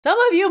Some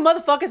of you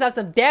motherfuckers have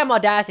some damn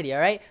audacity,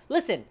 alright?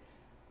 Listen,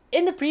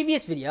 in the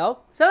previous video,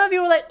 some of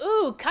you were like,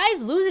 ooh,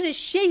 Kai's losing his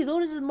shit, he's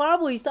losing his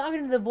marble, he's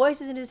talking to the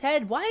voices in his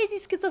head. Why is he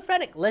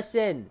schizophrenic?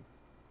 Listen.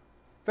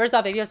 First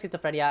off, if you have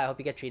schizophrenia, I hope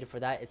you get treated for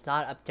that. It's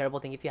not a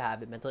terrible thing if you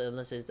have it. Mental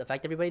illnesses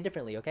affect everybody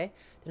differently, okay?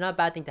 They're not a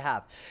bad thing to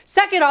have.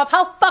 Second off,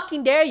 how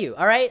fucking dare you,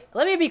 alright?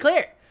 Let me be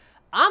clear.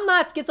 I'm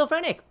not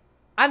schizophrenic.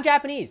 I'm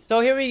Japanese. So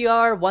here we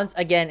are once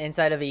again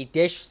inside of a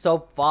dish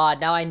soap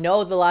VOD. Now I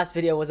know the last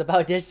video was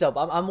about dish soap.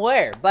 I'm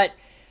aware, but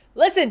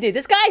listen, dude,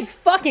 this guy's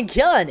fucking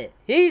killing it.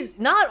 He's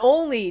not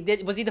only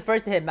was he the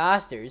first to hit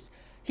Masters,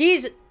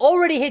 he's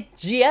already hit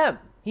GM.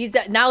 He's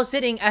now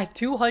sitting at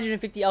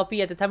 250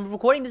 LP at the time of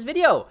recording this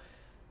video.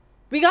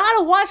 We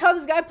gotta watch how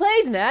this guy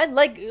plays, man.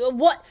 Like,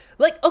 what?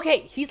 Like,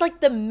 okay, he's like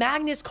the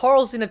Magnus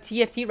Carlsen of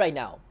TFT right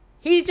now.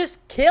 He's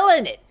just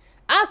killing it.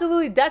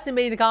 Absolutely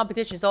decimating the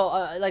competition. So,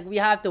 like, we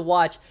have to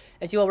watch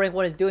and see what rank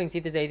 1 is doing, see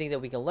if there's anything that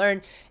we can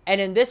learn.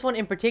 And in this one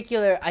in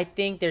particular, I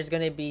think there's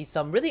going to be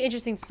some really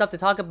interesting stuff to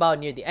talk about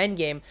near the end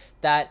game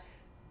that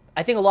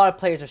I think a lot of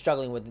players are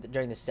struggling with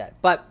during this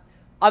set. But,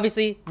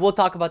 obviously, we'll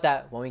talk about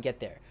that when we get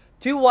there.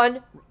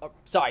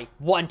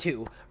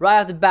 1-2. Right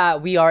off the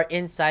bat, we are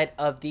inside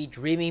of the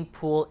Dreaming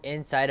Pool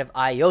inside of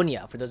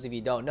Ionia. For those of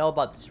you who don't know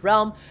about this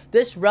realm,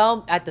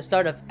 at the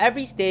start of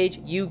every stage,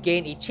 you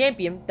gain a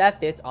champion that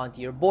fits onto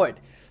your board.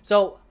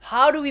 So,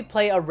 how do we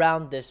play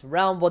around this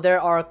realm? Well,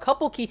 there are a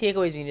couple key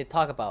takeaways we need to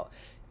talk about.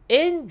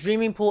 In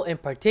Dreaming Pool in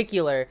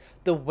particular,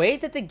 the way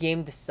that the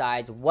game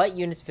decides what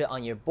units fit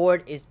on your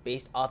board is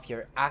based off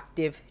your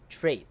active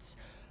traits.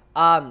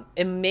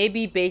 It may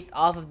be based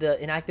off of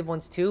the inactive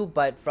ones too,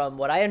 but from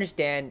what I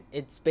understand,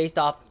 it's based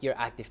off your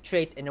active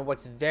traits, and it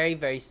works very,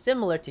 very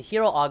similar to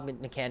hero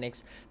augment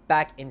mechanics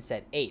back in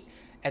set 8.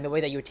 And the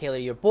way that you would tailor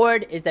your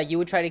board is that you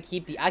would try to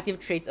keep the active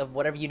traits of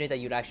whatever unit that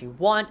you'd actually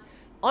want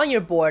on your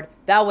board.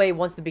 That way,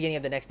 once the beginning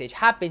of the next stage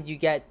happens, you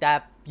get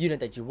that unit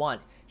that you want.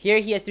 Here,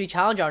 he has 3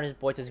 challenger on his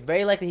board, so it's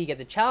very likely he gets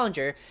a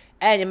challenger,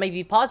 and it might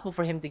be possible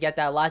for him to get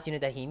that last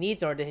unit that he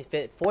needs in order to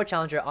fit 4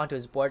 challenger onto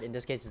his board. In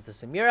this case, it's the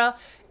Samira,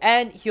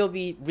 and he'll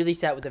be really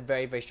set with a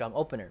very, very strong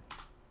opener.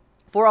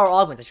 For our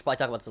augments, I should probably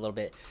talk about this a little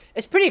bit.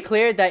 It's pretty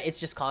clear that it's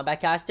just Combat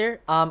Caster.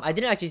 I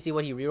didn't actually see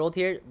what he rerolled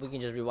here. We can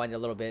just rewind it a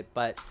little bit,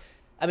 but,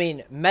 I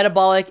mean,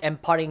 Metabolic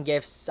and Parting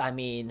Gifts, I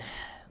mean,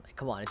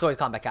 come on, it's always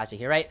Combat Caster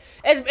here, right?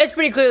 It's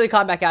pretty clearly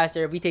Combat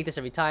Caster. We take this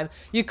every time.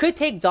 You could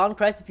take Zon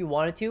Crest if you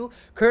wanted to.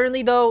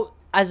 Currently, though,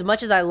 as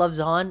much as I love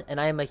Zon, and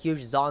I am a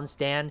huge Zon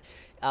stan,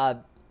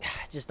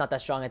 it's just not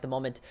that strong at the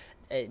moment.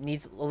 It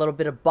needs a little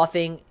bit of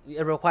buffing.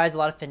 It requires a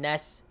lot of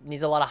finesse. It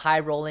needs a lot of high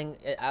rolling,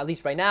 at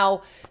least right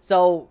now.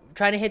 So,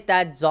 trying to hit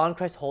that Zon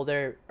Crest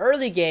holder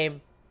early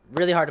game,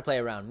 really hard to play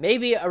around.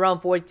 Maybe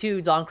around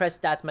 42, Zon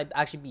Crest stats might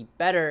actually be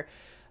better.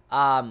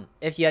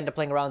 If you end up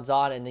playing around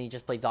Zon and then you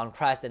just play Zon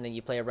Crest and then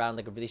you play around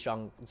like a really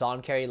strong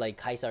Zon carry like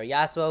Kaisa or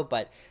Yasuo,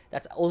 but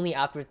that's only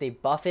after they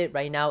buff it.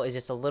 Right now is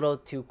just a little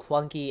too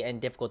clunky and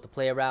difficult to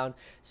play around.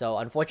 So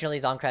unfortunately,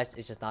 Zon Crest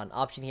is just not an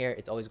option here.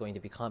 It's always going to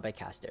be Combat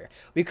Caster.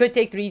 We could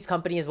take 3's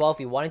company as well if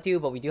we wanted to,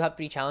 but we do have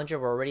 3 challenger.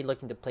 We're already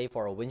looking to play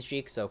for a win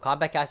streak. So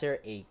Combat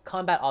Caster, a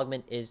combat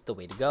augment is the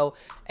way to go.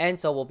 And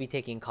so we'll be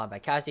taking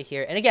Combat Caster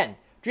here. And again,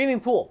 Dreaming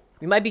Pool.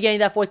 We might be getting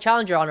that 4th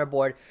challenger on our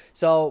board.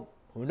 So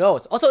who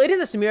knows? Also, it is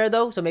a Samira,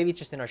 though, so maybe it's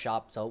just in our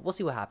shop. So we'll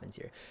see what happens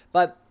here.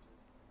 But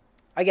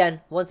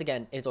again, once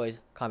again, it's always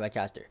Combat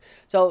Caster.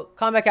 So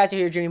Combat Caster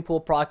here, Dreaming Pool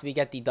procs, we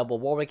get the double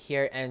Warwick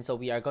here. And so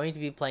we are going to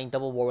be playing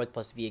double Warwick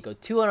plus Viego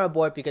 2 on our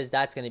board because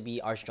that's going to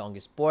be our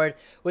strongest board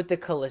with the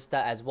Callista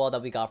as well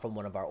that we got from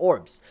one of our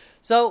orbs.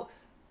 So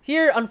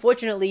here,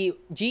 unfortunately,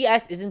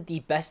 GS isn't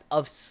the best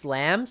of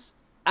slams.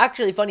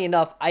 Actually, funny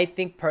enough, I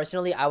think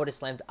personally I would have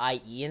slammed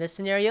IE in this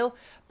scenario,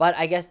 but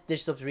I guess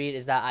Dish Soap's read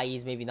is that IE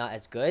is maybe not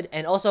as good.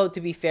 And also, to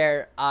be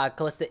fair,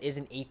 Callista is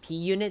an AP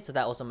unit, so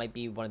that also might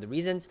be one of the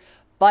reasons.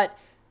 But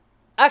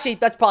actually,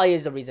 that's probably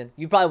is the reason.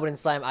 You probably wouldn't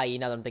slam IE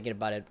now that I'm thinking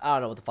about it. I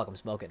don't know what the fuck I'm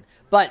smoking.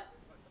 But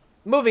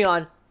moving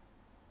on.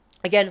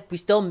 Again, we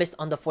still missed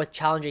on the 4th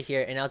challenger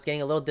here, and now it's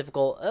getting a little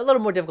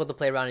more difficult to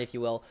play around, if you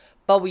will.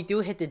 But we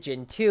do hit the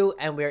Jin 2,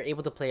 and we're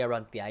able to play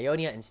around the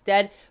Ionia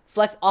instead,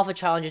 flex off of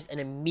challengers, and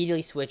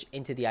immediately switch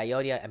into the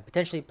Ionia and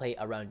potentially play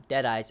around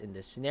Deadeyes in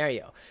this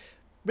scenario.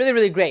 Really,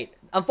 really great.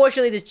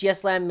 Unfortunately, this GS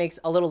slam makes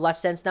a little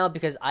less sense now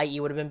because IE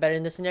would have been better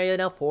in this scenario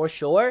now, for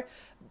sure.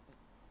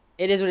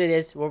 It is what it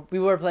is. We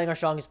were playing our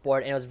strongest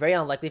board, and it was very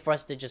unlikely for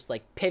us to just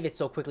like pivot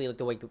so quickly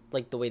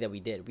like the way that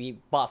we did. We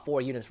bought 4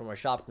 units from our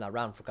shop from that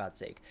round, for God's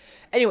sake.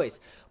 Anyways,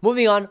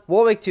 moving on.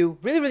 Warwick 2,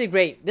 really, really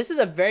great. This is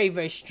a very,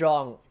 very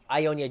strong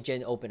Ionia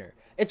Jin opener.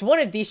 It's one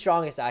of the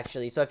strongest,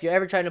 actually. So if you're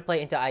ever trying to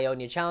play into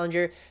Ionia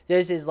Challenger,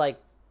 this is like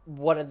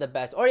one of the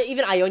best. Or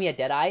even Ionia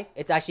Deadeye.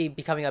 It's actually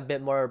becoming a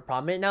bit more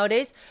prominent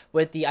nowadays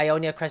with the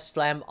Ionia Crest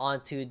Slam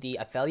onto the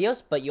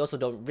Aphelios, but you also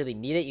don't really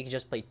need it. You can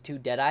just play 2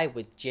 Deadeye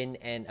with Jin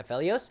and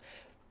Aphelios.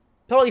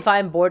 Totally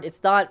fine board.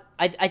 It's not,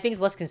 I think it's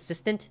less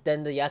consistent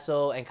than the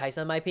Yasuo and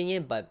Kaisa in my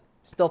opinion, but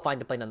still fine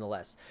to play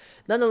nonetheless.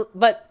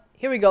 But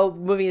here we go,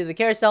 moving into the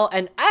carousel,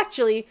 and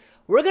actually,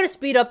 we're going to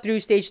speed up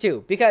through stage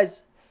 2,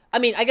 because I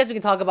mean, I guess we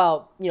can talk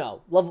about, you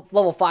know,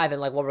 level 5 and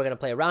like what we're going to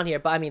play around here.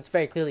 But I mean, it's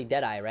very clearly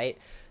Deadeye, right?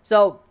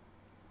 So,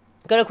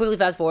 gonna quickly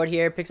fast forward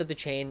here. Picks up the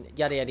chain,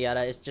 yada, yada,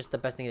 yada. It's just the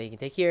best thing that you can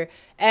take here.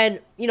 And,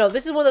 you know,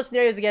 this is one of those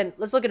scenarios, again,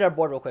 let's look at our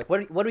board real quick.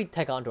 What do we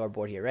take onto our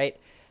board here, right?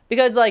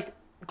 Because, like,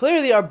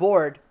 clearly our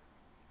board,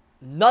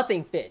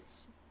 nothing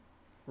fits,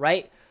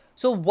 right?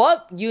 So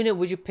what unit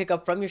would you pick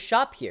up from your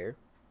shop here,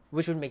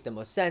 which would make the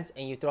most sense,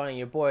 and you throw it on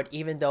your board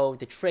even though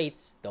the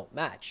traits don't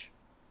match?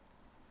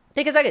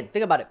 Take a second.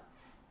 Think about it.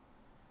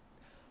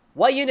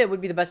 What unit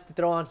would be the best to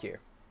throw on here,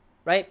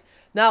 right?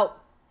 Now,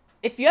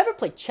 if you ever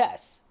play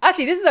chess,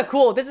 actually, this is a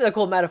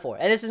cool metaphor,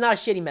 and this is not a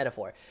shitty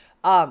metaphor.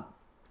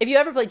 If you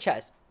ever play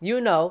chess, you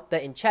know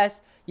that in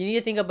chess, you need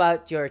to think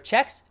about your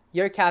checks,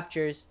 your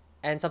captures,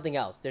 and something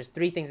else. There's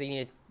 3 things that you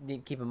need to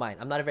keep in mind.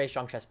 I'm not a very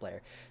strong chess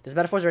player. This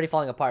metaphor is already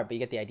falling apart, but you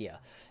get the idea.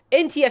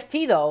 In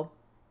TFT, though,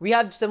 we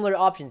have similar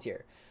options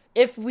here.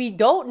 If we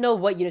don't know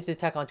what unit to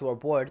tack onto our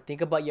board,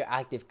 think about your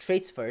active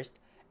traits first,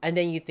 and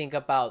then you think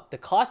about the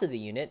cost of the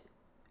unit,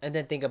 and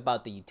then think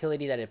about the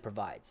utility that it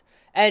provides.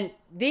 And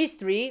these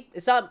 3,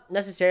 it's not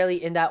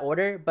necessarily in that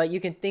order, but you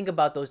can think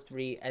about those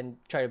 3 and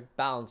try to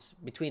balance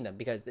between them,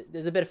 because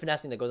there's a bit of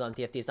finessing that goes on in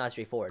TFT. It's not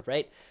straightforward,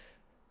 right?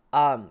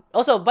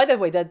 Also, by the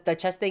way, that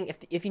chess thing,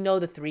 if you know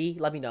the 3,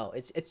 let me know.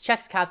 It's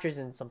checks, captures,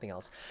 and something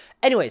else.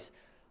 Anyways,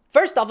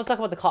 first off, let's talk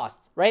about the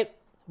costs, right?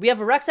 We have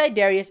Rek'Sai,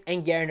 Darius,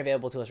 and Garen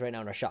available to us right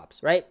now in our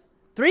shops, right?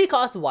 3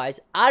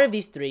 cost-wise, out of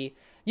these 3,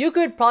 you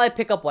could probably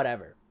pick up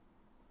whatever.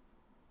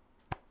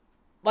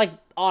 Like,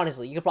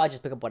 honestly, you could probably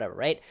just pick up whatever,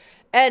 right?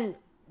 And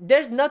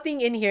there's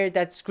nothing in here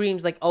that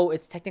screams like, oh,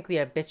 it's technically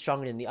a bit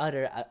stronger than the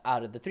other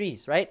out of the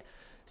 3s, right?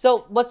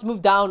 So let's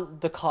move down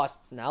the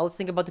costs now. Let's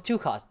think about the 2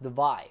 costs, the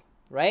Vi,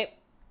 right?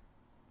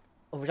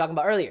 What we were talking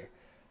about earlier.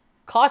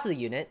 Cost of the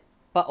unit,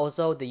 but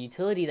also the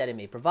utility that it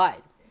may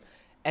provide.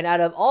 And out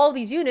of all of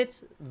these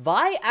units,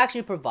 Vi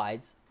actually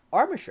provides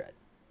Armor Shred.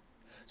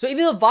 So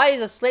even though Vi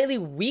is a slightly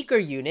weaker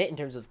unit in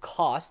terms of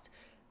cost,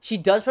 she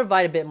does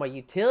provide a bit more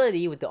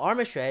utility with the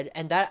Armor Shred,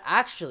 and that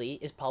actually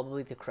is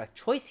probably the correct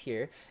choice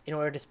here in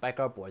order to spike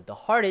our board the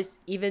hardest,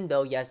 even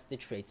though, yes, the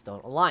traits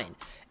don't align.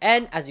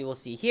 And as we will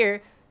see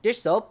here, Dish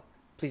Soap,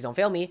 please don't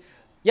fail me,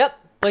 yep,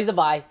 plays the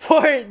Vi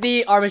for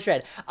the Armor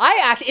Shred.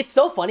 It's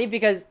so funny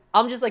because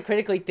I'm just like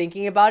critically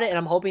thinking about it, and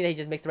I'm hoping that he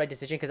just makes the right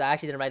decision, because I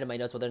actually didn't write in my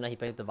notes whether or not he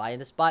picked up the Vi in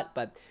this spot,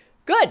 but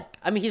good.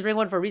 I mean, he's rank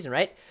 1 for a reason,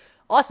 right?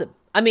 Awesome.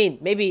 I mean,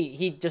 maybe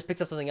he just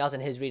picks up something else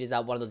and his read is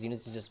that one of those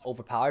units is just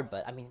overpowered,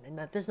 but I mean,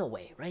 there's no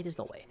way, right? There's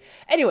no way.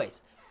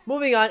 Anyways,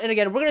 moving on, and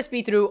again, we're going to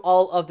speed through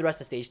all of the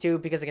rest of stage 2,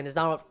 because again, there's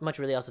not much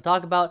really else to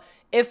talk about.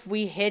 If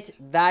we hit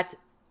that,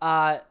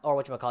 or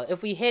whatchamacallit,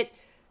 if we hit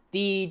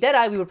the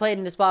Deadeye, we would play it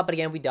in the spot, but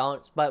again, we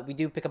don't. But we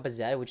do pick up a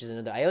Zed, which is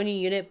another Ionia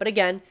unit, but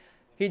again,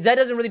 Zed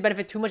doesn't really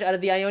benefit too much out of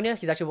the Ionia.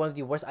 He's actually one of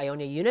the worst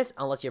Ionia units,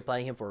 unless you're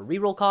playing him for a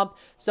reroll comp.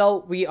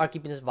 So we are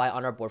keeping this Vi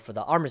on our board for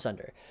the Armor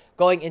Sunder.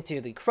 Going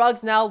into the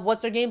Krugs now,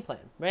 what's our game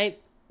plan,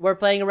 right? We're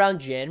playing around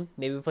Jhin.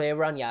 Maybe we play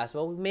around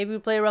Yasuo. Maybe we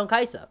play around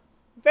Kai'Sa.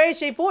 Very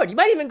straightforward. You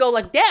might even go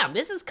like, damn,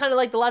 this is kind of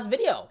like the last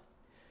video,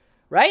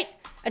 right?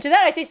 And to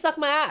that, I say suck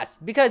my ass.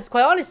 Because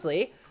quite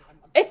honestly,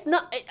 it's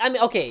not, I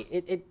mean,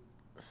 okay,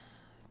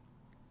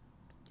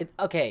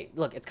 okay,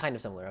 look, it's kind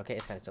of similar, okay?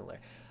 It's kind of similar.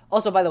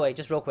 Also, by the way,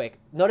 just real quick,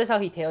 notice how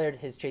he tailored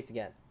his traits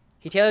again.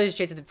 He tailored his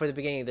traits for the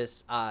beginning of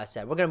this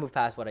set. We're going to move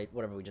past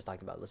whatever we just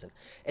talked about. Listen,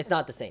 it's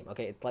not the same,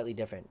 okay? It's slightly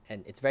different,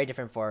 and it's very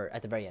different for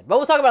at the very end. But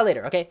we'll talk about it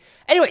later, okay?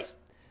 Anyways,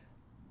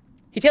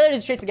 he tailored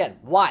his traits again.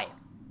 Why?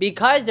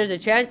 Because there's a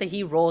chance that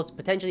he rolls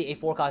potentially a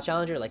 4-cost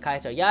challenger like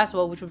Kai'Sa or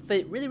Yasuo, which would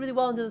fit really, really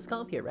well into this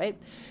comp here, right?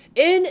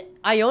 In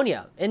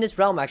Ionia, in this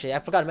realm, actually, I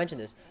forgot to mention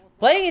this,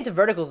 playing into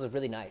verticals is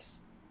really nice.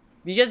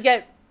 You just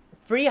get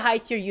free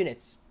high-tier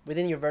units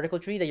within your vertical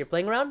tree that you're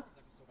playing around.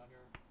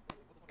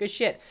 Good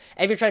shit.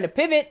 And if you're trying to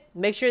pivot,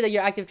 make sure that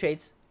your active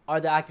traits are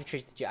the active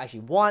traits that you actually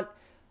want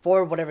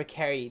for whatever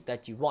carry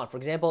that you want. For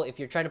example, if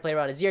you're trying to play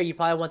around Azir, you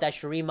probably want that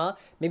Shurima,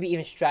 maybe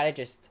even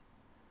Strategist,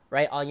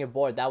 right, on your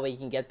board. That way you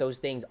can get those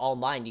things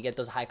online. You get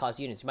those high-cost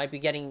units. You might be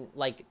getting,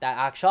 like,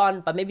 that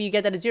Akshan, but maybe you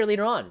get that Azir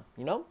later on,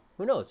 you know?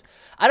 Who knows?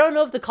 I don't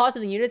know if the cost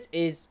of the units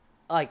is,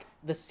 like,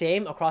 the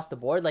same across the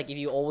board. Like, if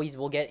you always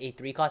will get a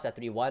 3-cost at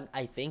 3-1,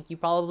 I think you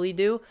probably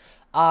do.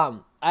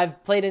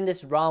 I've played in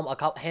this realm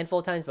a handful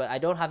of times, but I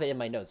don't have it in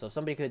my notes. So if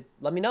somebody could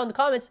let me know in the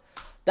comments,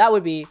 that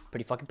would be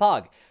pretty fucking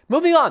pog.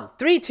 Moving on,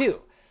 3-2.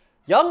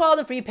 Young, Wild,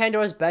 and Free,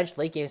 Pandora's Bench,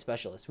 Late Game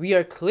Specialist. We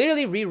are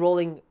clearly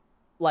re-rolling,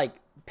 like,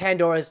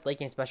 Pandora's Late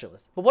Game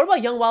Specialist. But what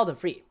about Young, Wild, and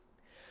Free?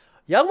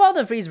 Young, Wild,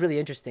 and Free is really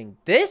interesting.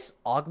 This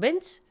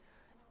augment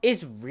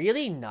is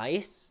really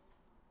nice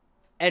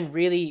and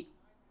really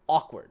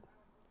awkward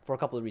for a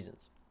couple of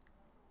reasons.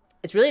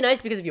 It's really nice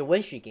because if you're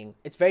win streaking,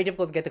 it's very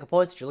difficult to get the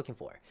components that you're looking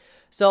for.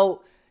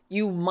 So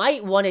you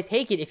might want to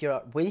take it if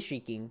you're win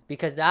streaking,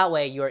 because that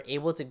way you're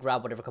able to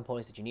grab whatever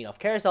components that you need off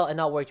carousel and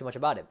not worry too much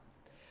about it.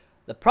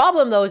 The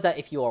problem though is that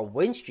if you are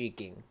win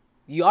streaking,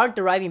 you aren't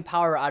deriving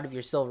power out of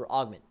your silver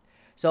augment.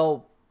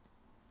 So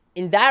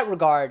in that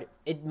regard,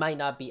 it might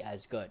not be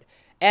as good.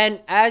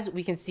 And as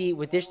we can see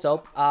with Dish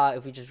Soap,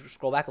 if we just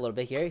scroll back a little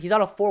bit here, he's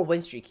on a 4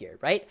 win streak here,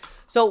 right?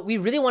 So we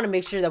really want to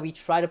make sure that we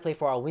try to play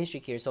for our win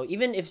streak here. So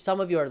even if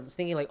some of you are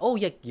thinking like, oh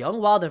yeah,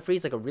 Young, Wild, and Free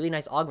is like a really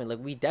nice augment, like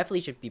we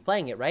definitely should be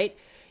playing it, right?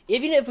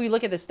 Even if we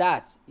look at the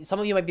stats, some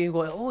of you might be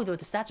going, oh, the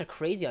stats are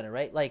crazy on it,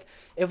 right? Like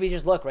if we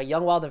just look, right,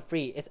 Young, Wild, and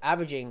Free, it's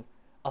averaging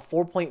a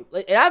 4 point.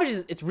 It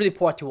averages. It's really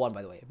poor at 2-1,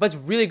 by the way, but it's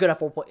really good at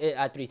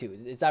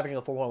 3-2. It's averaging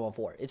a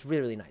 4.14. It's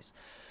really, really nice.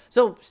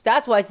 So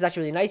stats wise, it's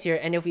actually really nice here.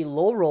 And if we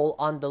low roll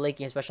on the late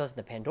game specialist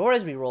and the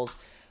Pandora's rerolls,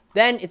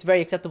 then it's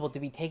very acceptable to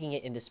be taking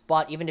it in this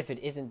spot, even if it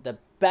isn't the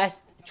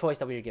best choice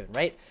that we were given,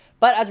 right?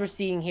 But as we're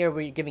seeing here,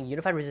 we're giving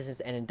Unified Resistance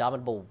and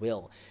Indomitable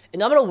Will.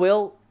 Indomitable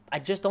Will, I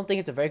just don't think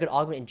it's a very good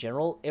augment in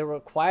general. It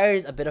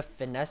requires a bit of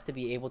finesse to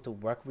be able to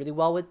work really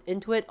well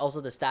into it. Also,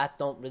 the stats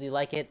don't really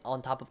like it,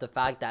 on top of the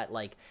fact that,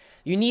 like,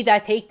 you need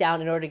that takedown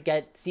in order to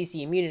get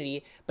CC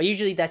immunity, but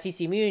usually that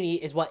CC immunity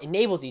is what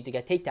enables you to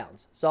get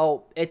takedowns.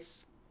 So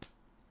it's,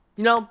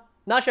 you know,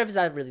 not sure if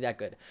it's really that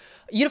good.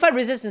 Unified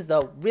Resistance,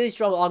 though, really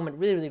strong augment,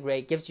 really, really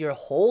great. Gives your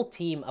whole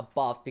team a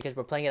buff because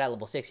we're playing it at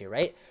level 6 here,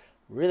 right?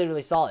 Really,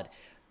 really solid.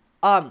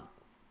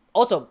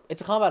 Also,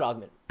 it's a combat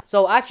augment.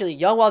 So actually,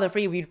 Young, Wild, and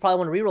Free, we'd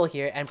probably want to reroll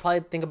here and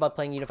probably think about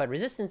playing Unified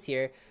Resistance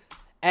here.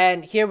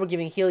 And here we're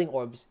giving Healing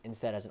Orbs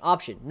instead as an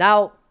option.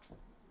 Now,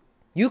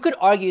 you could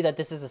argue that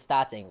this is a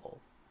stats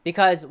angle.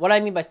 Because what I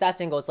mean by stats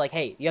angle, it's like,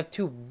 hey, you have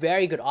 2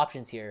 very good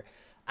options here.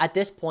 At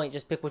this point,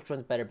 just pick which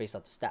one's better based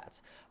off the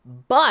stats.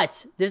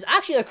 But there's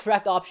actually a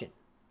correct option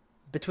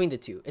between the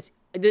two. It's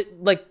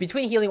like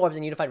between Healing Orbs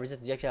and Unified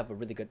Resistance, you actually have a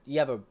really good, you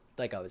have a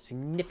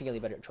significantly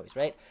better choice,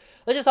 right?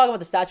 Let's just talk about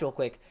the stats real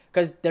quick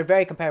because they're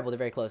very comparable, they're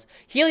very close.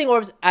 Healing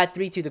Orbs at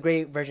 3.2, the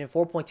great version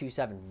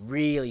 4.27,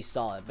 really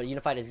solid, but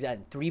Unified is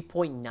at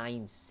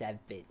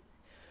 3.97.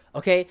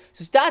 Okay,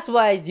 so stats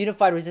wise,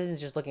 Unified Resistance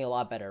is just looking a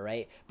lot better,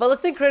 right? But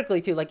let's think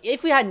critically too. Like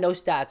if we had no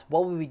stats,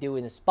 what would we do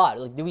in this spot?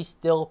 Like, do we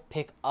still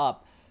pick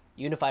up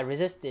Unified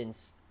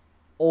Resistance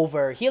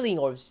over Healing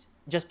Orbs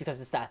just because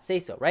the stats say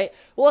so, right?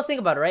 Well, let's think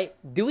about it, right?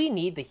 Do we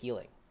need the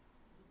healing?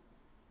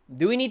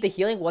 Do we need the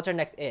healing? What's our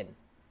next in?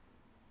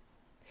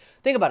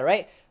 Think about it,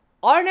 right?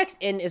 Our next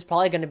in is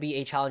probably going to be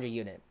a challenger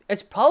unit.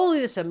 It's probably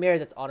the Samir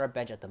that's on our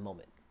bench at the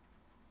moment.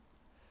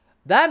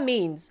 That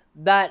means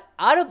that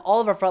out of all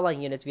of our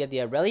frontline units, we have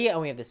the Aurelia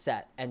and we have the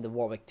Set and the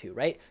Warwick 2,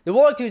 right? The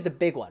Warwick 2 is the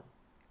big one.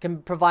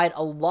 Can provide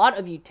a lot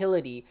of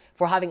utility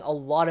for having a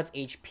lot of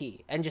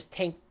HP and just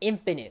tank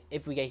infinite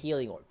if we get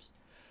Healing Orbs.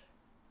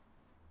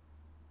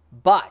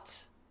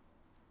 But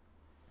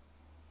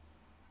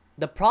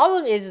the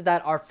problem is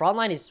that our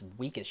frontline is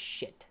weak as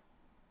shit.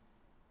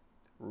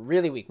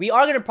 Really weak. We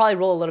are going to probably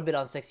roll a little bit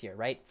on 6 here,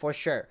 right? For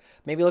sure.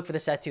 Maybe look for the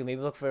Set 2.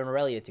 Maybe look for an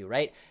Aurelia 2,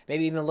 right?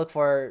 Maybe even look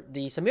for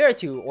the Samira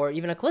 2 or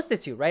even a Callista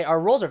 2, right? Our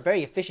rolls are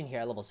very efficient here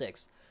at level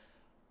 6.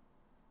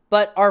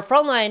 But our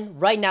frontline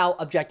right now,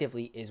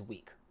 objectively, is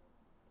weak.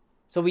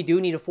 So we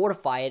do need to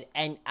fortify it.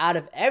 And out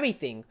of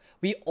everything,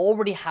 we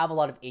already have a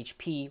lot of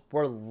HP.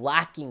 We're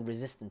lacking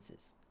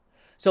resistances.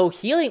 So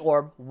Healing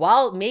Orb,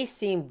 while it may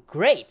seem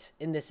great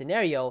in this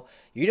scenario,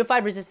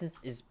 Unified Resistance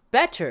is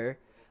better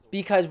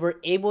because we're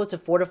able to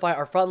fortify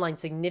our frontline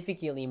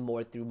significantly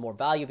more through more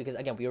value because,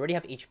 again, we already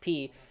have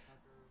HP.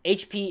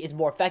 HP is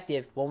more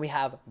effective when we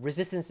have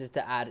resistances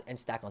to add and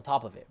stack on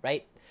top of it,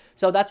 right?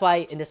 So that's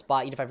why in this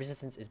spot, Unified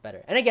Resistance is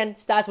better. And again,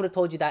 stats would have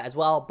told you that as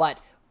well, but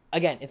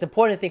again, it's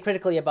important to think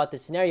critically about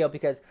this scenario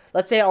because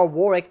let's say our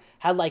Warwick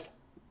had I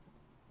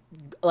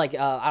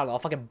don't know, a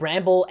fucking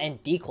Bramble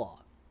and Declaw.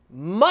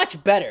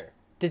 Much better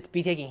to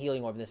be taking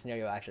Healing Orb in this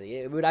scenario, actually.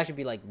 It would actually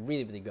be, like,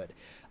 really, really good.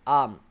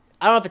 I don't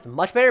know if it's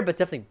much better, but it's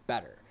definitely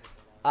better.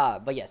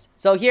 But yes.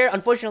 So here,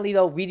 unfortunately,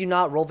 though, we do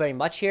not roll very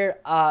much here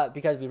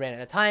because we ran out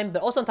of time.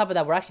 But also on top of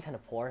that, we're actually kind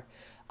of poor.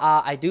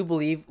 I do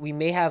believe we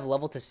may have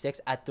leveled to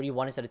 6 at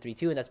 3-1 instead of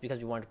 3-2, and that's because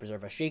we wanted to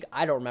preserve our streak.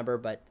 I don't remember,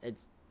 but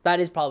that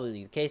is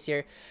probably the case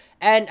here.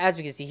 And as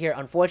we can see here,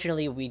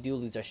 unfortunately, we do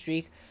lose our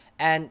streak.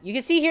 And you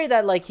can see here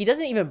that, like, he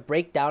doesn't even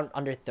break down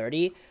under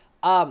 30.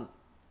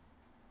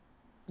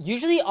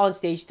 Usually on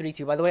stage 3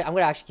 too, by the way, I'm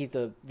going to actually keep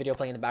the video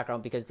playing in the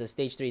background because the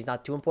stage 3 is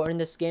not too important in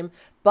this game.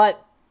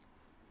 But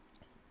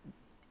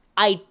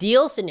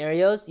ideal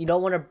scenarios, you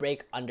don't want to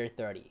break under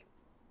 30.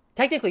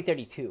 Technically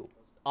 32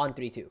 on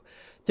 3-2.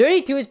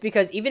 32 is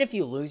because even if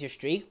you lose your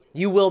streak,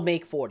 you will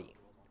make 40.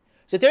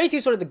 So 32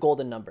 is sort of the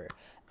golden number.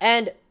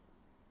 And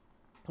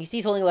you see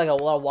he's holding like a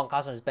lot of one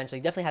cost on his bench, so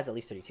he definitely has at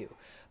least 32.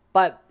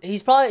 But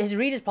his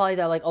read is probably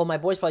that, like, oh, my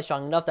boy's probably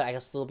strong enough that I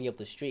can still be able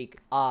to streak.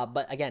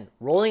 But again,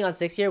 rolling on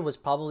 6 here was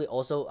probably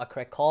also a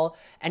correct call.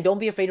 And don't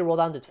be afraid to roll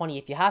down to 20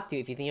 if you have to,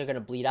 if you think you're going to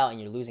bleed out and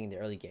you're losing in the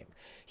early game.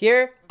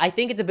 Here, I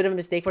think it's a bit of a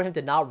mistake for him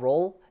to not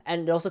roll.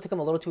 And it also took him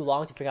a little too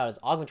long to figure out his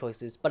augment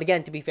choices. But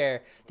again, to be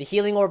fair, the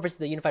Healing Orb versus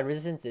the Unified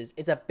Resistances,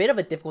 it's a bit of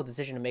a difficult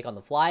decision to make on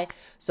the fly.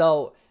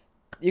 So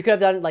you could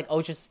have done, like,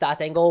 oh, just stats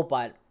angle.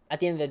 But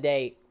at the end of the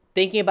day,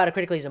 thinking about it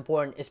critically is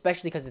important,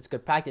 especially because it's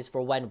good practice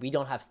for when we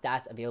don't have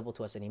stats available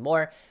to us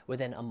anymore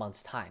within a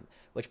month's time.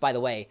 Which, by the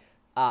way,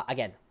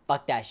 again,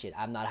 fuck that shit.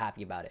 I'm not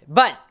happy about it.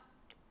 But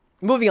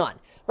moving on,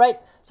 right?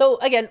 So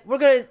again, we're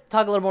gonna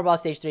talk a little more about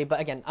stage 3, but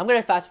again, I'm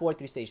gonna fast forward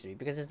through stage 3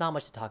 because there's not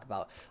much to talk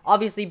about.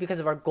 Obviously, because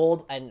of our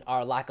gold and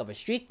our lack of a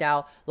streak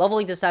now,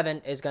 leveling to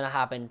 7 is gonna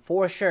happen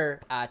for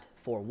sure at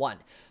 4-1.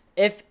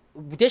 If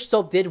Dish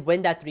Soap did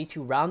win that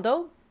 3-2 round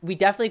though, we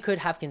definitely could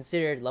have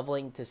considered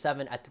leveling to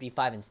 7 at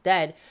 3-5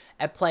 instead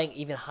and playing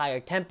even higher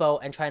tempo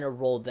and trying to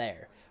roll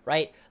there,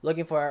 right?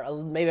 Looking for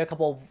maybe a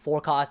couple of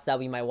forecasts that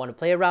we might want to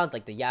play around,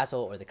 like the Yasuo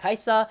or the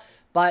Kaisa,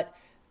 but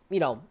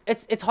you know,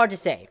 it's hard to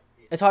say.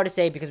 It's hard to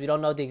say because we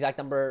don't know the exact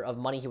number of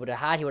money he would have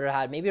had. He would have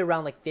had maybe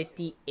around like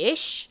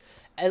 50-ish.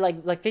 And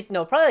like 50,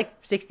 no, probably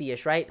like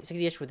 60-ish, right?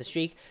 60-ish with the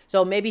streak.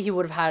 So maybe he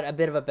would have had a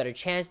bit of a better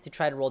chance to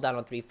try to roll down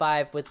on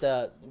 3-5 with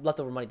the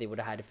leftover money they would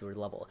have had if he were to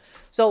level.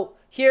 So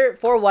here,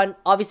 4-1,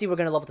 obviously we're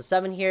going to level to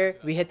 7 here.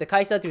 We hit the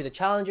Kaisa through the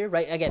Challenger,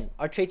 right? Again,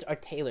 our traits are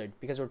tailored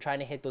because we're trying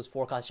to hit those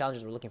forecast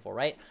challenges we're looking for,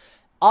 right?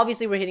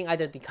 Obviously, we're hitting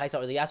either the Kaisa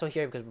or the Yasuo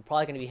here because we're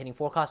probably going to be hitting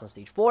forecast on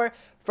stage 4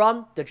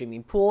 from the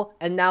Dreaming Pool.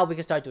 And now we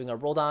can start doing a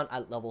roll down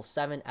at level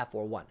 7 at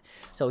 4-1.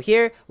 So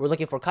here, we're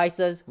looking for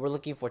Kaisas. We're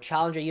looking for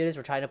Challenger units.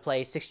 We're trying to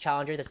play 6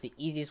 Challenger. That's the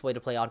easiest way to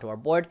play onto our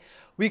board.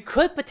 We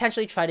could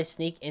potentially try to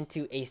sneak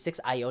into a 6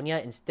 Ionia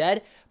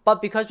instead.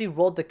 But because we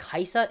rolled the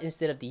Kaisa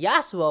instead of the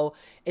Yasuo,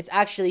 it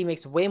actually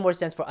makes way more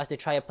sense for us to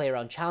try to play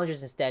around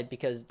Challengers instead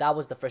because that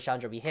was the first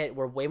Challenger we hit.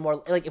 We're way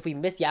more, like if we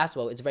miss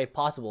Yasuo, it's very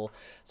possible.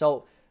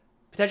 So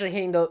potentially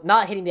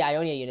not hitting the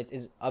Ionia units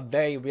is a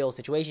very real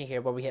situation here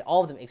where we hit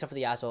all of them except for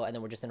the Yasuo and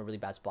then we're just in a really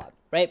bad spot,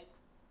 right?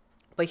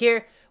 But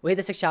here, we hit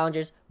the 6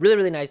 Challengers. Really,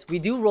 really nice. We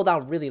do roll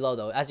down really low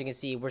though. As you can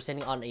see, we're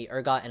sitting on a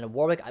Urgot and a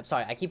Warwick. I'm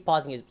sorry, I keep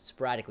pausing it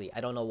sporadically.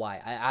 I don't know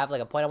why. I have like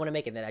a point I want to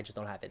make and then I just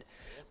don't have it.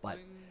 But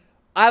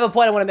I have a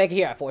point I want to make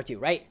here at 4-2,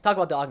 right? Talk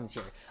about the augments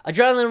here.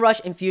 Adrenaline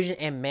Rush, Infusion,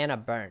 and Mana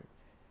Burn.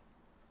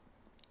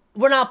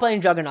 We're not playing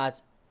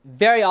Juggernauts.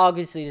 Very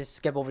obviously to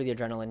skip over the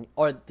Adrenaline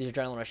or the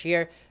Adrenaline Rush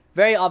here.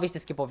 Very obvious to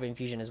skip over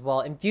Infusion as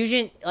well.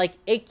 Infusion, like,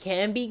 it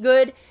can be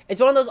good. It's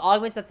one of those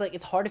augments that's, like,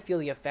 it's hard to feel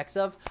the effects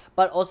of.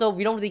 But also,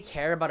 we don't really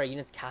care about our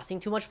units casting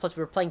too much. Plus,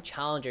 we're playing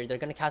Challenger. They're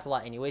going to cast a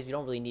lot anyways. We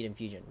don't really need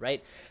Infusion,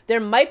 right? There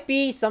might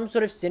be some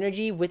sort of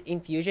synergy with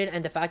Infusion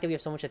and the fact that we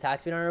have so much attack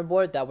speed on our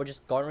board that we're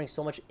just garnering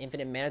so much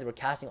infinite mana that we're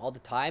casting all the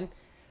time.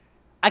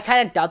 I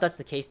kind of doubt that's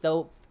the case,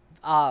 though.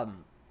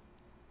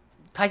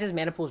 Kaisa's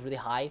mana pool is really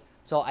high.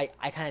 So I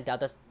kind of doubt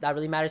that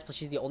really matters. Plus,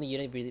 she's the only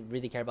unit we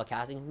really care about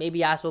casting. Maybe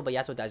Yasuo, but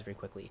Yasuo dies very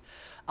quickly.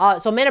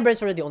 So Mana Burn is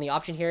sort of the only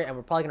option here. And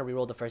we're probably going to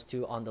reroll the first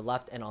 2 on the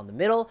left and on the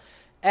middle.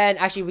 And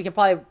actually, we can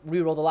probably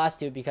reroll the last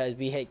 2 because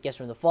we hit Gifts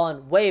from the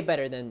Fallen way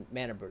better than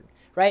Mana Burn,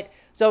 right?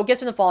 So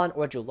Gifts from the Fallen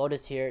or Jewel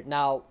Lotus here.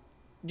 Now,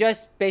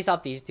 just based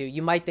off these 2,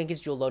 you might think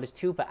it's Jewel Lotus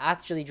 2. But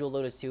actually, Jewel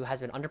Lotus 2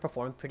 has been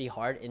underperformed pretty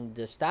hard in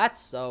the stats.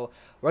 So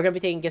we're going to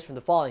be taking Gifts from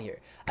the Fallen here.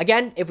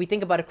 Again, if we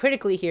think about it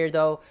critically here,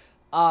 though,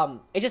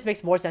 it just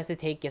makes more sense to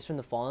take Gifts from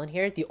the Fallen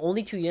here. The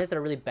only 2 units that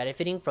are really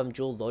benefiting from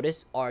Jewel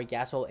Lotus are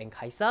Yasuo and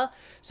Kaisa.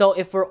 So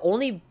if we're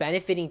only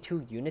benefiting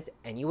 2 units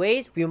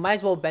anyways, we might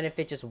as well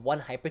benefit just 1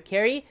 hyper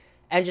carry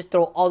and just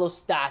throw all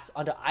those stats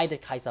onto either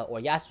Kaisa or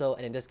Yasuo.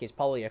 And in this case,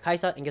 probably your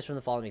Kaisa, and Gifts from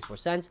the Fallen makes more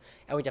sense.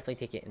 And we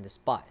definitely take it in this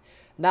spot.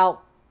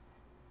 Now,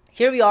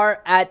 here we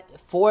are at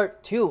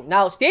 4-2.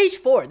 Now, stage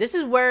 4, this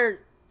is where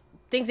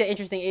things get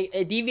interesting.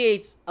 It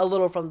deviates a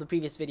little from the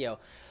previous video.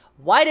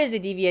 Why does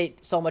it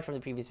deviate so much from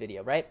the previous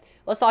video, right?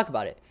 Let's talk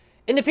about it.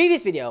 In the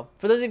previous video,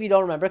 for those of you who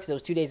don't remember, because it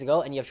was 2 days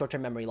ago and you have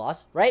short-term memory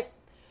loss, right?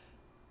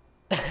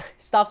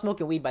 Stop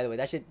smoking weed, by the way.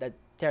 That's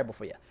terrible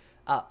for you.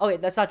 Okay,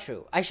 that's not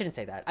true. I shouldn't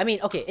say that. I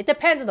mean, okay, it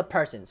depends on the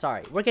person.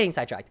 Sorry, we're getting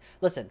sidetracked.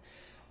 Listen,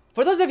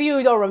 for those of you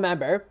who don't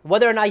remember,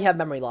 whether or not you have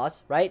memory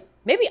loss, right?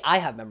 Maybe I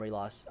have memory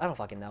loss. I don't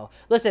fucking know.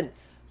 Listen,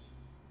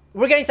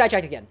 we're getting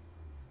sidetracked again.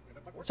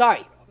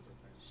 Sorry.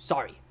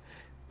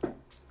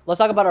 Let's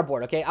talk about our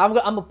board, okay? I'm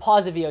gonna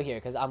pause the video here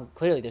because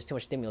clearly there's too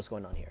much stimulus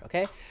going on here,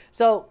 okay?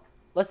 So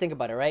let's think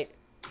about it, right?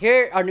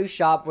 Here, our new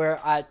shop, we're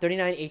at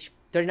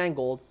 39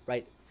 gold,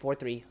 right?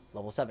 4-3,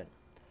 level 7.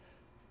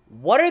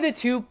 What are the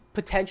 2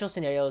 potential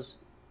scenarios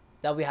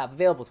that we have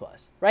available to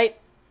us, right?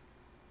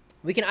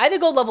 We can either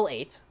go level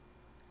 8,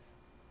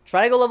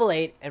 try to go level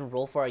 8 and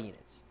roll for our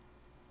units.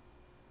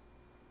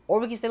 Or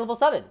we can stay level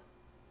 7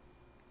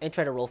 and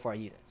try to roll for our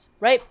units,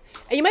 right?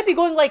 And you might be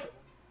going like,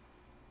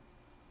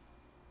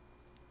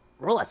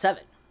 roll at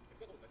 7.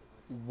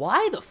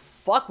 Why the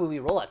fuck would we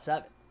roll at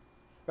 7?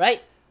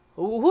 Right?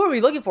 Who are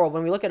we looking for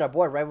when we look at our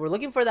board, right? We're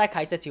looking for that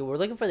Kaisa 2. We're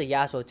looking for the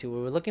Yasuo 2.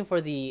 We're looking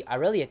for the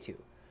Irelia 2.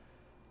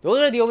 Those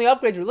are the only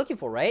upgrades we're looking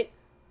for, right?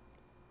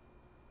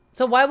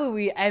 So why would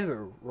we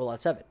ever roll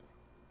at 7?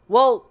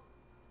 Well,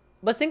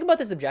 let's think about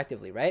this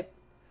objectively, right?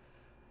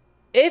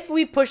 If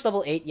we push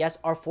level 8, yes,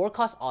 our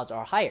forecast odds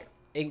are higher.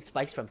 It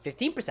spikes from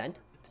 15%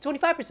 to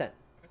 25%,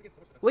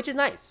 which is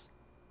nice.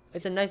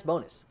 It's a nice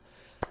bonus.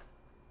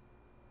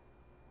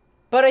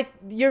 But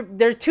there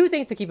are 2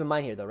 things to keep in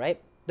mind here, though,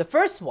 right? The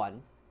first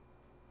one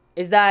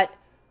is that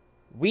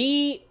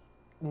we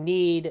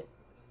need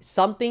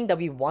something that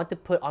we want to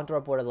put onto our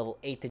board at level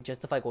 8 to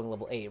justify going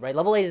level 8, right?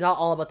 Level 8 is not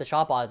all about the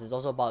shop odds. It's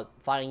also about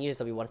finding units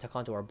that we want to tuck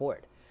onto our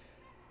board.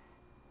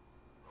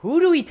 Who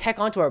do we tech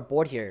onto our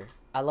board here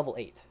at level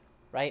 8,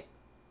 right?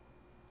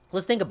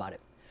 Let's think about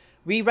it.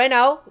 We, right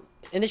now,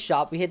 in the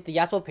shop, we hit the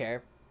Yasuo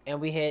pair, and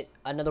we hit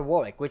another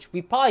Warwick, which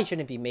we probably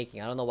shouldn't be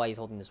making. I don't know why he's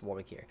holding this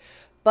Warwick here.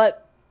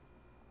 But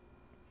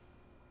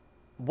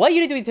what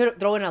unit do we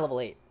throw in at level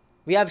 8?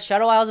 We have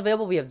Shadow Isles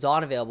available. We have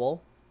Zon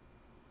available.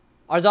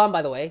 Our Zon,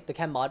 by the way, the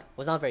chem mod,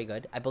 was not very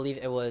good. I believe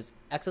it was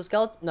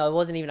Exoskeleton. No, it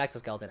wasn't even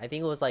Exoskeleton. I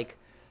think it was like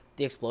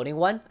the exploding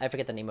one. I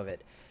forget the name of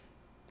it.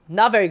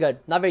 Not very good.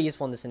 Not very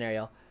useful in this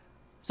scenario.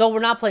 So we're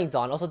not playing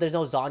Zon. Also, there's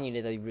no Zon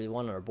unit that you really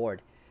want on our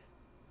board.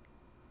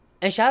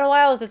 And Shadow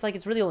Isles,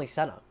 it's really only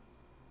Senna.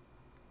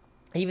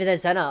 Even then,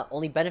 Senna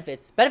only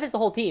benefits the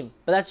whole team.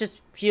 But that's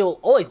just, she'll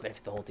always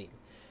benefit the whole team.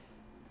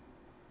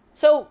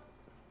 So,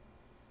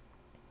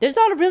 there's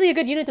not really a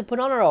good unit to put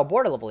on our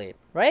board at level 8,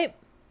 right?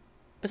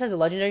 Besides the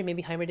legendary,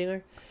 maybe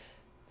Heimerdinger.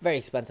 Very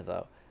expensive,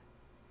 though.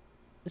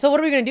 So what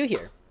are we going to do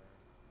here?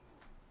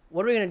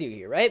 What are we going to do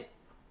here, right?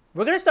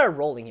 We're going to start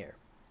rolling here.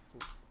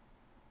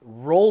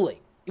 Rolling.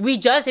 We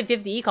just hit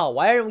 50 econ.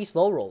 Why aren't we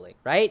slow rolling,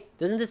 right?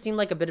 Doesn't this seem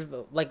like a bit of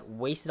a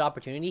wasted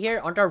opportunity here?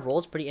 Aren't our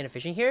rolls pretty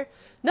inefficient here?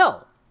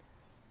 No.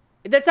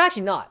 That's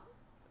actually not.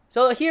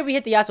 So here we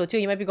hit the Yasuo 2.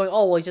 You might be going,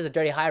 oh, well, he's just a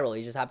dirty high roll.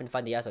 He just happened to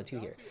find the Yasuo 2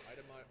 here.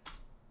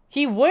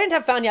 He wouldn't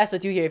have found Yasuo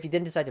 2 here if he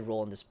didn't decide to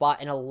roll in the spot.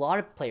 And a lot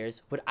of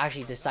players would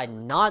actually decide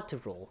not to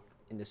roll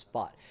in this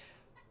spot.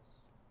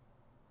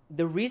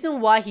 The reason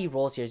why he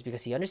rolls here is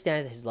because he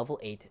understands that his level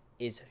 8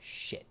 is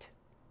shit.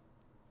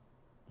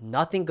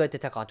 Nothing good to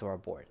tech onto our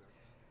board.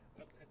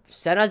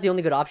 Senna is the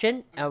only good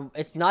option, and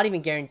it's not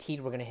even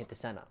guaranteed we're going to hit the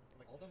Senna.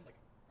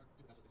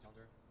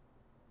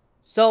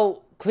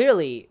 So,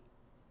 clearly,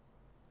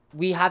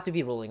 we have to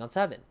be rolling on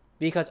 7,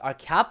 because our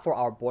cap for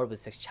our board with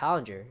 6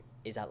 Challenger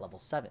is at level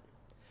 7.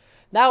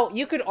 Now,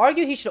 you could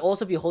argue he should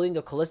also be holding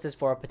the Callistus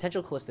for a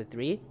potential Callista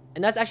 3,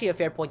 and that's actually a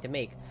fair point to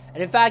make.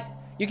 And in fact,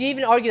 you can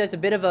even argue that's a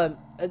bit of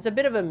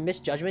a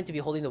misjudgment to be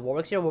holding the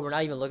Warwicks here when we're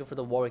not even looking for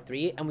the Warwick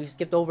 3, and we've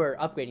skipped over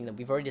upgrading them.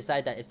 We've already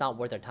decided that it's not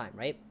worth our time,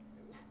 right?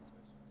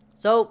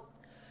 So,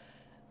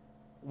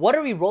 what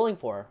are we rolling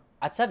for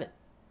at 7?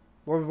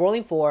 We're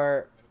rolling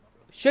for,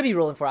 should be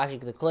rolling for actually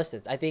the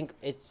Callistus. I think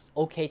it's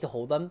okay to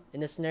hold them in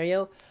this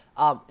scenario.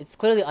 It's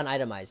clearly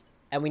unitemized,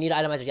 and we need to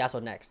itemize our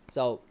Yasuo next.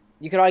 So,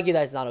 you could argue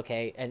that it's not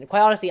okay, and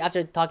quite honestly,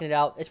 after talking it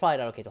out, it's probably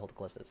not okay to hold the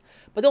Callistus.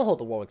 But don't hold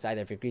the Warwicks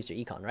either if it increases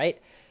your econ,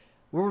 right?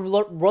 We're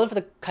rolling for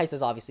the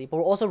Kaisas, obviously, but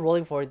we're also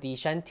rolling for the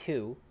Shen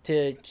 2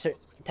 to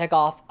tech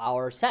off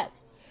our set.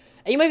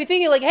 And you might be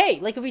thinking, like, hey,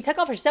 like, if we tech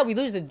off our set, we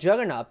lose the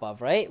Juggernaut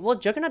buff, right? Well,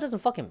 Juggernaut doesn't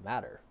fucking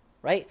matter,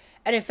 right?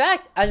 And in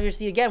fact, as we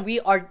see again, we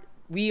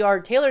are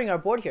tailoring our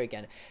board here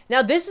again.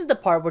 Now, this is the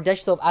part where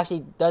Deshstov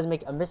actually does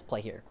make a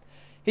misplay here.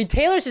 He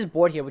tailors his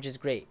board here, which is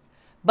great.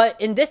 But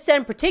in this set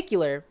in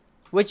particular,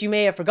 which you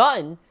may have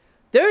forgotten,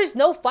 there is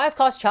no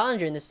 5-cost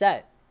Challenger in this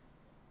set.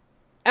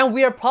 And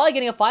we are probably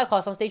getting a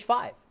 5-cost on stage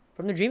 5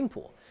 from the Dreaming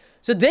Pool.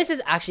 So this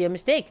is actually a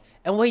mistake.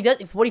 And what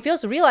he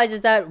fails to realize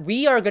is that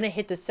we are going to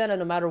hit the Senna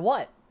no matter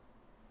what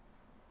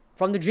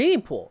from the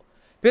Dreaming Pool.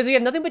 Because we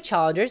have nothing but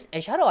Challengers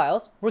and Shadow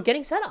Isles, we're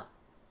getting Senna.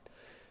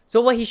 So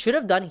what he should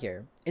have done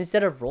here,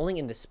 instead of rolling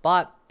in the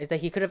spot, is that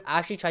he could have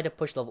actually tried to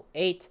push level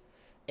 8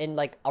 in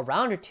like a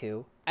round or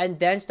two, and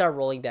then start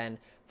rolling then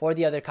for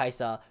the other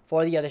Kaisa,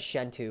 for the other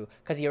Shen 2,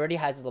 because he already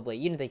has his level 8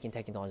 unit that he can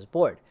take into on his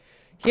board.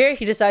 Here,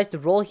 he decides to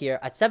roll here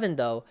at 7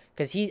 though,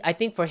 because I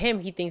think for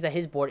him, he thinks that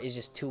his board is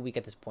just too weak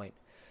at this point.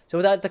 So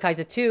without the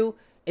Kaisa 2,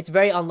 it's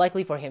very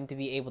unlikely for him to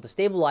be able to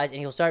stabilize,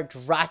 and he'll start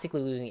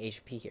drastically losing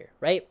HP here,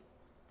 right?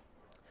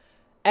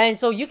 And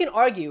so you can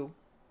argue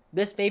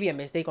this may be a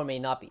mistake or may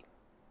not be,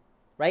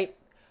 right?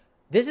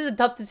 This is a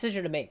tough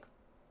decision to make.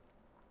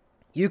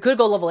 You could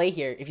go level 8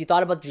 here if you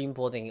thought about the Dream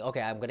Pool thinking, okay,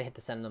 I'm going to hit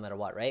the Senna no matter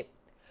what, right?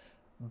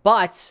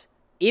 But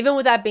even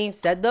with that being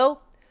said though,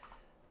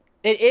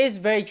 it is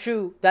very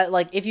true that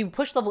like if you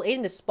push level 8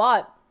 in this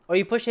spot, or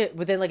you push it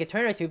within like a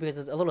turn or two because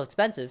it's a little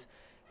expensive,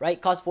 right?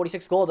 It costs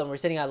 46 gold and we're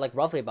sitting at like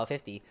roughly about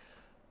 50.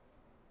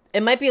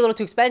 It might be a little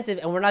too expensive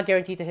and we're not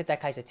guaranteed to hit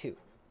that Kaisa 2,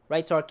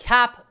 right? So our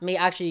cap may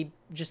actually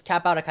just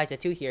cap out a Kaisa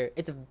 2 here.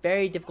 It's a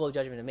very difficult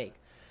judgment to make.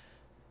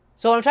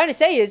 So what I'm trying to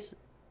say is,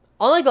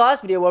 unlike the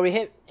last video where we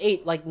hit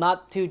 8 like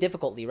not too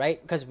difficultly,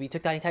 right? Because we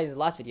took Tiny Titans in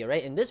the last video,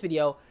 right? In this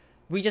video,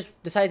 we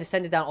just decided to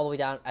send it down all the way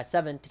down at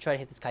 7 to try to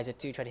hit this Kaisa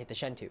 2, try to hit the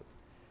Shen 2.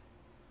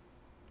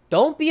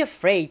 Don't be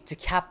afraid to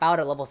cap out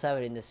at level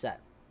 7 in this set.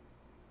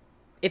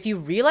 If you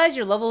realize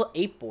your level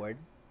 8 board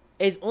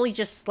is only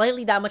just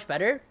slightly that much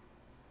better,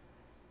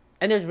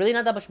 and there's really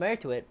not that much merit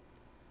to it,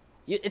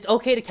 it's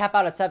okay to cap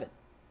out at 7.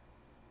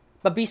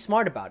 But be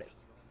smart about it.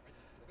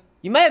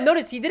 You might have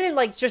noticed he didn't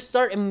like just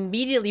start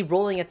immediately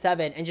rolling at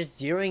 7 and just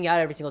zeroing out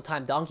every single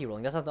time donkey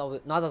rolling. That's not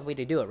the way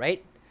to do it,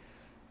 right?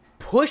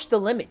 Push the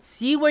limit.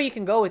 See where you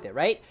can go with it,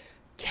 right?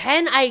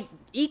 Can I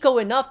eco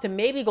enough to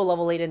maybe go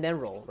level 8 and then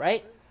roll,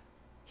 right?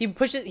 He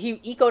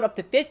ecoed up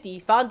to 50,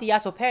 found the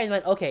Yasuo pair, and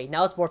went, okay,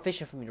 now it's more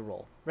efficient for me to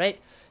roll, right?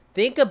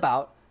 Think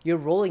about your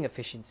rolling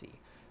efficiency.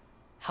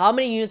 How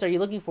many units are you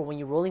looking for when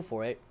you're rolling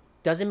for it?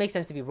 Does it make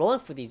sense to be rolling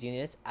for these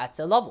units at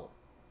a level,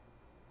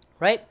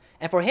 right?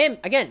 And for him,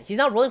 again, he's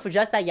not rolling for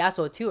just that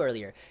Yasuo 2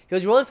 earlier. He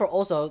was rolling for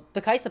also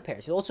the Kaisa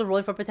pairs. He was also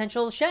rolling for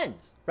potential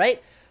Shens,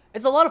 right?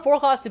 It's a lot of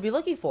forecasts to be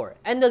looking for.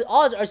 And the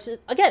odds are,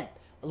 again,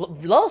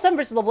 level 7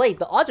 versus level 8,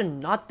 the odds are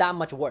not that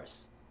much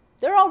worse.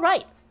 They're all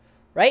right?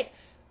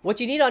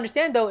 What you need to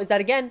understand, though, is that,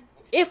 again,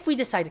 if we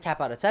decide to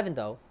cap out at 7,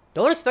 though,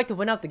 don't expect to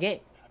win out the game.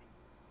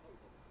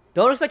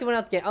 Don't expect to win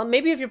out the game.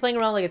 Maybe if you're playing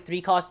around like a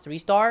 3-cost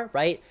 3-star,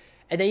 right?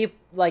 And then you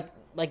like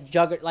I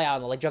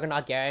don't know, like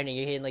Juggernaut Garen, and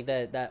you're hitting like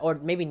the or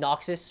maybe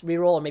Noxus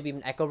reroll, or maybe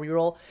even Echo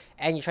reroll,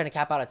 and you're trying to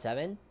cap out at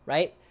 7,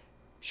 right?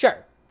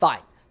 Sure, fine,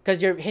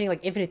 because you're hitting like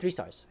infinite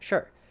 3-stars,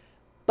 sure.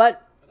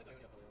 But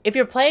if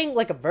you're playing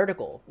like a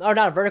vertical, or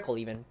not a vertical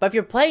even, but if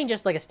you're playing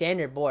just like a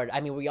standard board,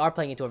 I mean, we are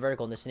playing into a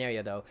vertical in this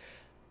scenario though.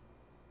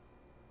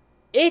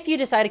 If you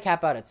decide to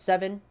cap out at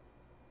 7,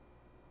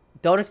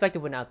 don't expect to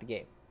win out the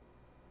game.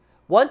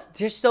 Once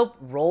Dish Soap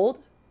rolled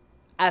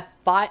at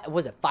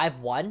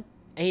 5-1,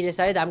 and he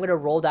decided that I'm going to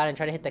roll down and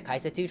try to hit the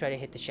Kaisa 2, try to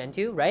hit the Shen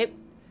 2, right?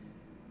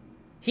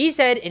 He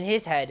said in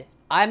his head,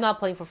 I'm not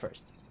playing for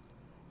first.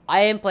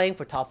 I am playing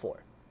for top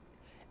 4.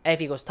 And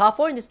if he goes top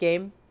 4 in this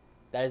game,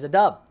 that is a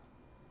dub.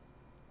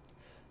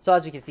 So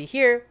as we can see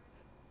here,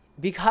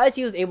 because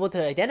he was able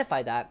to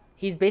identify that,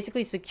 he's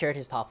basically secured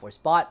his top 4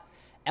 spot,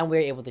 and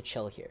we're able to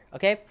chill here,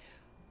 okay?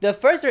 The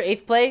 1st or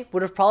 8th play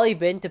would have probably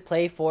been to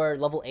play for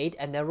level 8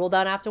 and then roll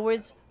down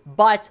afterwards.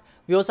 But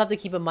we also have to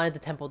keep in mind the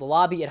tempo of the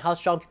lobby and how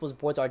strong people's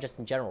boards are just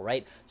in general,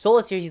 right?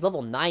 Solus here, he's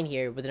level 9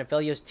 here with an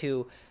Aphelios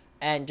 2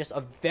 and just a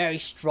very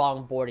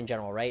strong board in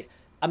general, right?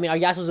 I mean, our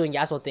Yasuo's doing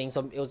Yasuo thing,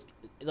 so it was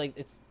like,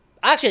 it's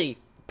actually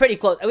pretty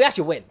close. We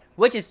actually win,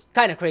 which is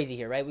kind of crazy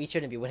here, right? We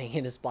shouldn't be winning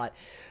in this spot.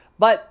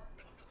 But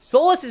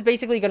Solus is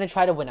basically going to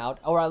try to win out,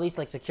 or at least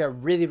like secure a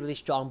really, really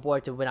strong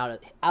board to win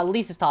out at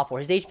least his top 4.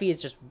 His HP is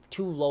just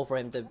too low for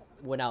him to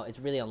win out. It's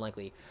really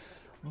unlikely.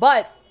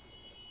 But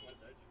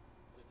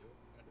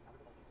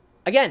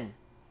again,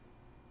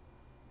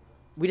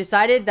 we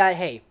decided that,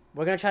 hey,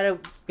 we're going to try to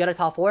get a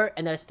top 4,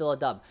 and that is still a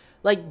dub.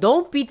 Like,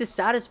 don't be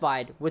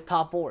dissatisfied with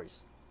top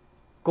 4s.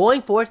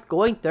 Going 4th,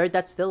 going 3rd,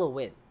 that's still a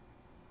win.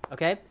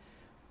 Okay?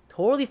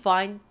 Totally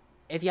fine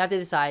if you have to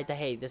decide that,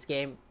 hey, this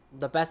game,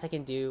 the best I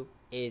can do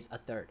is a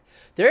 3rd.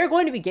 There are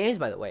going to be games,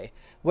 by the way,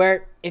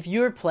 where if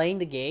you're playing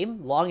the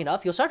game long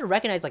enough, you'll start to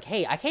recognize, like,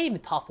 hey, I can't even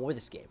top 4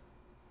 this game.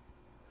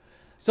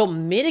 So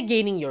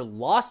mitigating your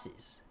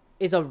losses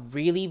is a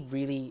really,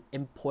 really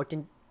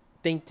important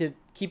thing to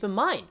keep in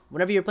mind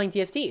whenever you're playing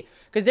TFT.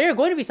 Because there are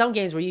going to be some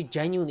games where you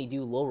genuinely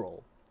do low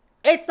roll.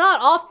 It's not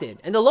often.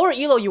 And the lower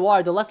elo you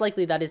are, the less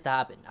likely that is to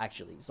happen,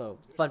 actually. So,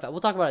 fun fact. We'll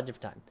talk about it at a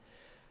different time.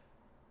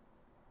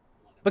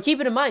 But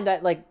keep it in mind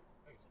that, like,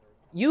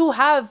 you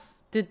have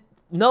to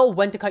know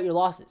when to cut your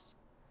losses.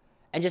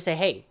 And just say,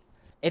 hey,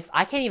 if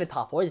I can't even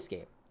top 4 this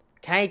game,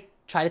 can I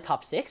try to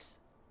top 6?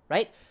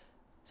 Right?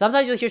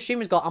 Sometimes you'll hear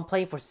streamers go, I'm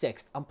playing for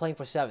 6th. I'm playing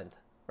for 7th.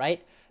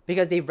 Right?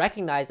 Because they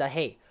recognize that,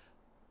 hey,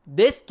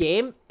 this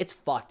game, it's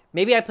fucked.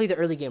 Maybe I played the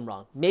early game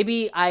wrong.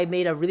 Maybe I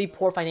made a really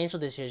poor financial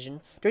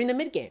decision during the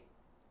mid game.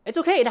 It's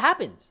okay. It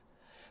happens.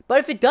 But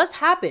if it does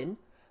happen,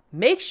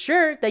 make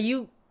sure that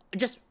you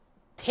just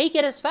take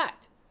it as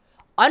fact.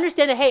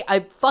 Understand that, hey,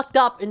 I fucked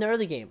up in the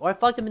early game, or I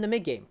fucked up in the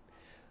mid game.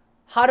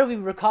 How do we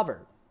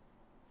recover?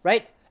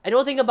 Right? And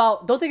don't think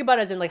about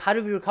it as in, like, how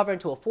do we recover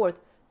into a 4th?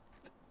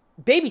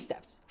 Baby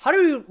steps. How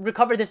do we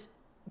recover this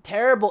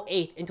terrible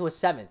 8th into a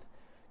 7th?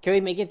 Can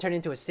we make it turn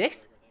into a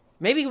 6th?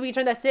 Maybe we can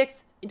turn that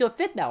 6th into a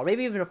 5th now, or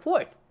maybe even a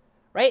 4th,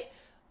 right?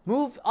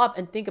 Move up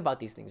and think about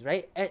these things,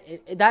 right? And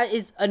that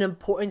is an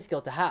important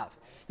skill to have.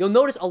 You'll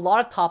notice a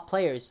lot of top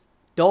players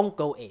don't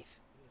go 8th.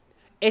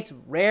 It's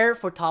rare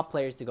for top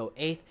players to go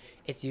 8th.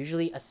 It's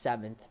usually a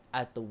 7th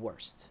at the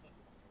worst.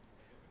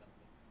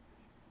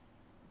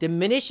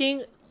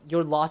 Diminishing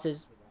your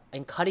losses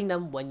and cutting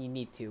them when you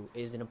need to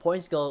is an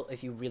important skill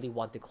if you really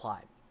want to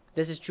climb.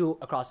 This is true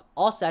across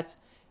all sets,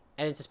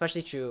 and it's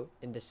especially true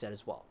in this set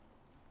as well.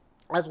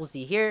 As we'll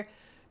see here,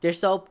 there's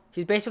Soap.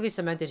 He's basically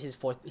cemented his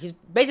 4th. He's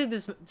basically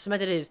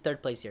cemented his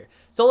 3rd place here.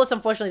 Solus,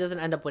 unfortunately, doesn't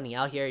end up winning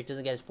out here. He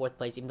doesn't get his 4th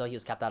place, even though he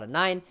was capped out at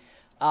 9.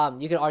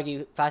 You can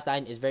argue Fast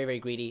 9 is very, very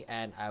greedy,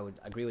 and I would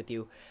agree with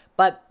you.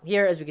 But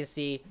here, as we can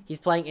see, he's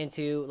playing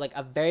into like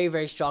a very,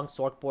 very strong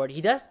Sork board.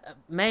 He does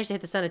manage to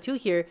hit the Senna 2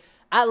 here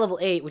at level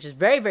 8, which is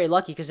very, very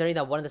lucky considering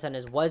that one of the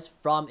Sennas was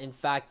from, in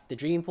fact, the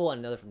Dreaming Pool and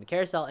another from the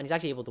Carousel, and he's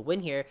actually able to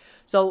win here.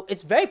 So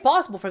it's very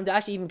possible for him to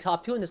actually even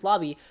top 2 in this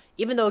lobby,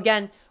 even though,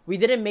 again, we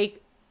didn't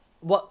make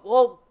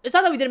well, it's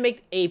not that we didn't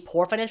make a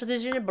poor financial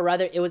decision, but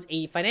rather it was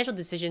a financial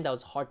decision that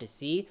was hard to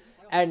see,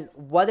 and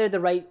whether the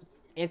right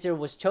answer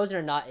was chosen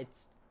or not,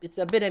 it's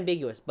a bit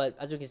ambiguous. But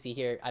as we can see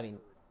here, I mean,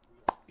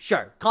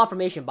 sure,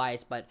 confirmation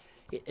bias, but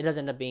it doesn't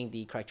end up being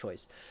the correct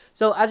choice.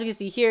 So as you can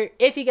see here,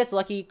 if he gets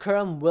lucky,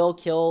 Kurum will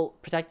kill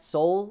Protect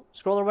Soul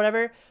Scroll or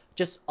whatever,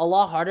 just a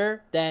lot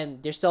harder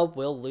than their Soap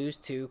will lose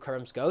to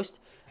Kurum's Ghost.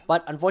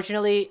 But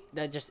unfortunately,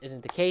 that just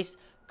isn't the case.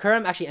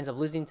 Kurum actually ends up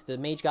losing to the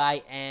Mage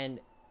guy, and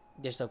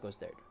their Soap goes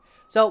 3rd.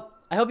 So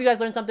I hope you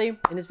guys learned something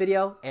in this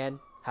video, and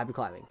happy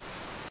climbing.